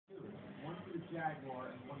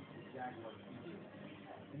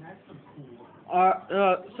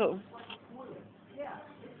So.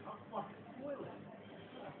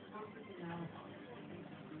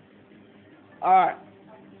 Alright.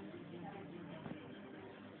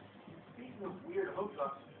 Speaking of weird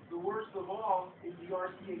hookups, the worst of all is the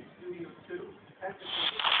RCA Studio 2. That's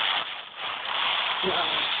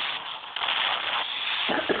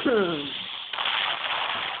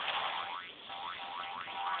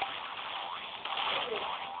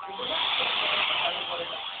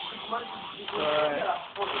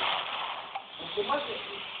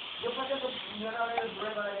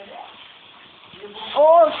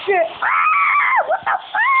Oh shit! Ah! What the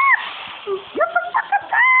fuck? What the fuck is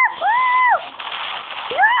that?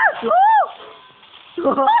 Yes! Oh!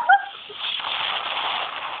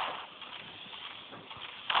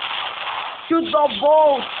 Shoot the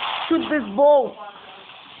boat! Shoot this boat!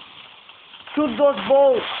 Shoot those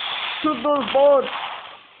boats! Shoot those boats!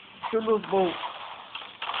 Shoot those boats!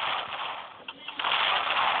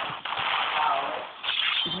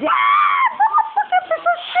 Yeah! Motherfucker, piece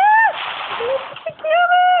of shit! You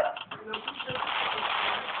kill it!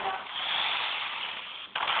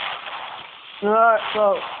 Alright, so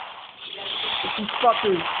this is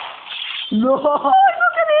fucking. No! Look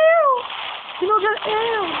at him! Look at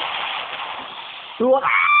him! What?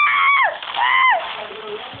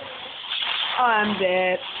 I'm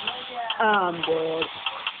dead. I'm dead.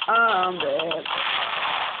 I'm dead.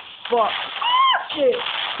 Fuck. Shit.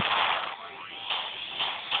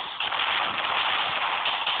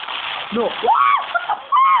 No. What the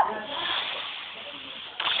fuck?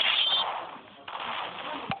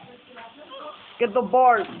 Get the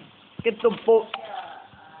bars. Get the boat.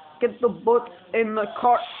 Get the boat in the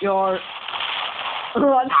courtyard.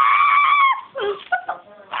 What the fuck?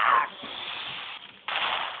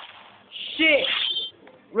 Shit.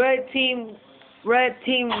 Red team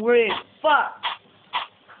win. Fuck.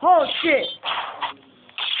 Oh shit.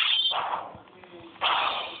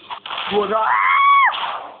 What?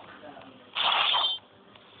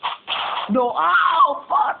 No. Ow.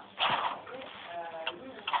 Fuck.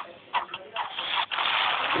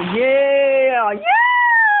 Yeah. Yeah.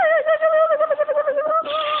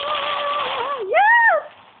 Yes.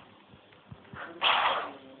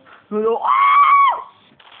 No.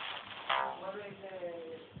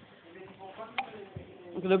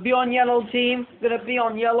 I'm gonna be on yellow team. Gonna be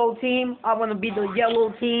on yellow team. I wanna be the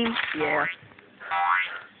yellow team. Yeah.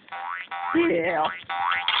 Yeah.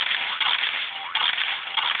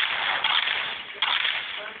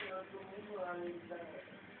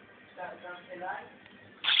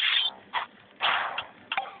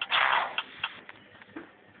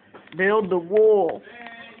 Build the wall.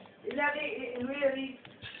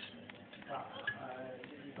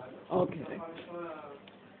 Okay.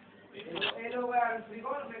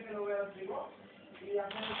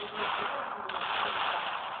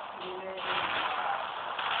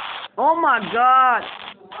 Oh my god!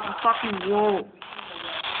 The fucking wall.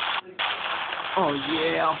 Oh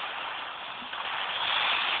yeah.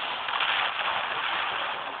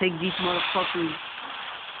 Take these motherfuckers.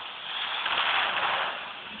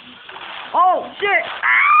 Oh shit! Ah!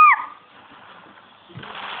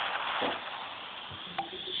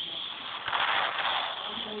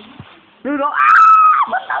 Dude, oh, ah!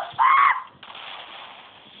 What the fuck?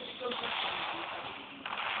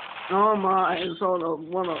 Oh my, it's all a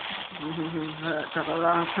one of.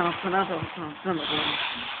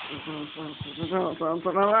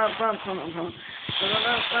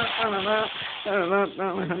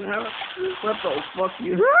 What the fuck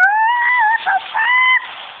you?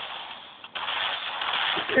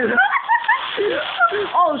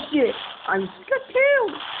 Oh shit! I'm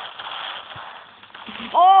killed.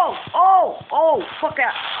 Oh! Fuck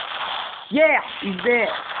out! Yeah, he's dead.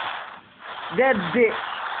 Dead bitch.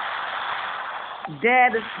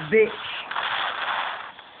 Dead bitch.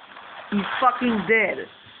 He's fucking dead.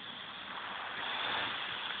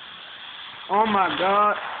 Oh my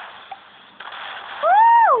god.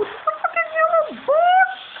 Oh, fucking yellow boy.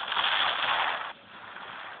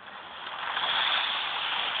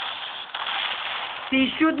 He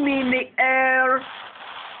shoot me in the air.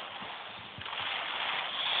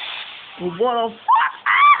 What the fuck?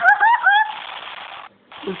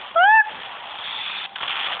 The fuck?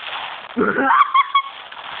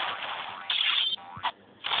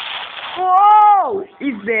 Whoa!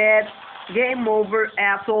 He's dead. Game over,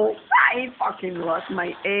 asshole. I fucking lost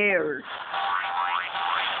my air.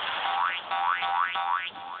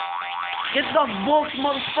 Get those bolts,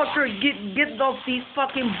 motherfucker. Get those these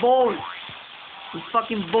fucking bolts. These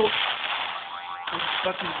fucking bolts. These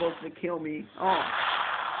fucking bolts that kill me. Oh.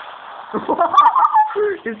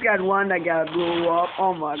 This got one that got blew up.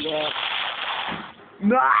 Oh my god.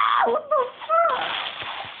 Nah, what the fuck?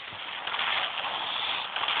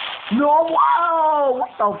 No, wow,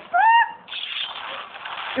 what the fuck?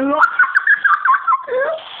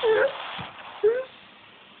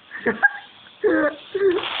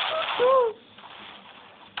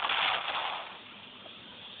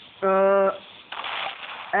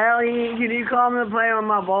 Ellie, can you come and play on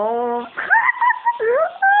my ball? What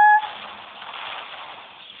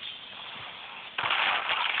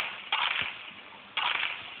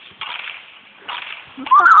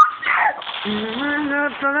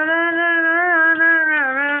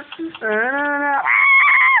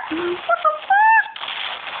the fuck?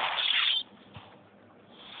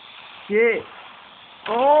 Shit.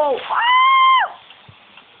 Oh.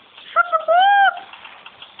 Shut the boat.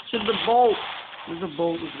 Shut the boat. There's a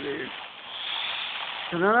boat over there.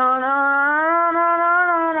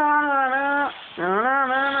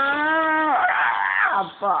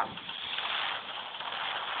 Fuck.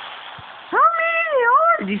 How many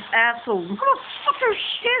are these assholes? Motherfucker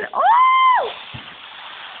shit. Oh!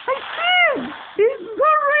 I see! He's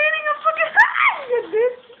raining a fucking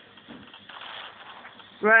bitch.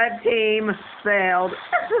 Red team failed.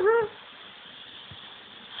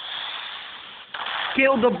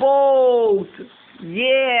 Kill the boat!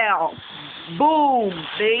 Yeah! Boom,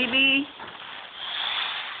 baby!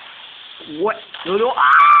 What? No, no.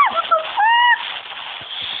 Ah! What the fuck?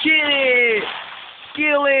 Kill it!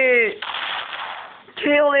 Kill it!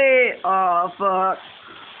 Kill it! Oh, fuck.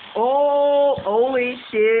 Oh, holy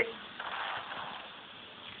shit.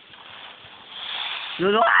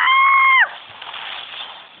 No, no. Ah!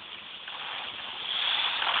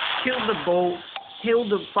 Kill the boat. Kill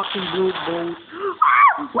the fucking blue boat.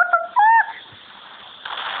 Ah! What the fuck?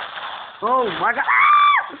 Oh my god.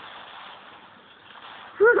 Ah!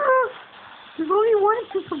 There's only one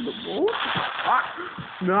piece of the boat. Ah!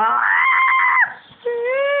 No.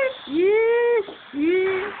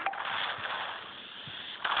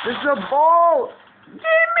 There's a boat. Give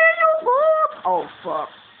me your boat. Oh fuck.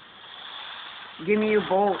 Give me your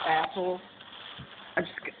boat, asshole.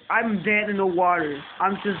 I'm dead in the water.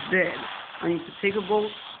 I'm just dead. I need to take a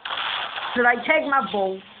boat. Should I take my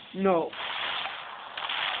boat? No.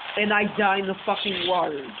 And I die in the fucking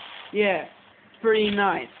water. Yeah. Pretty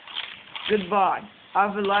nice. Goodbye. I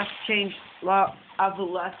have a last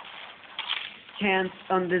chance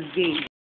on this game.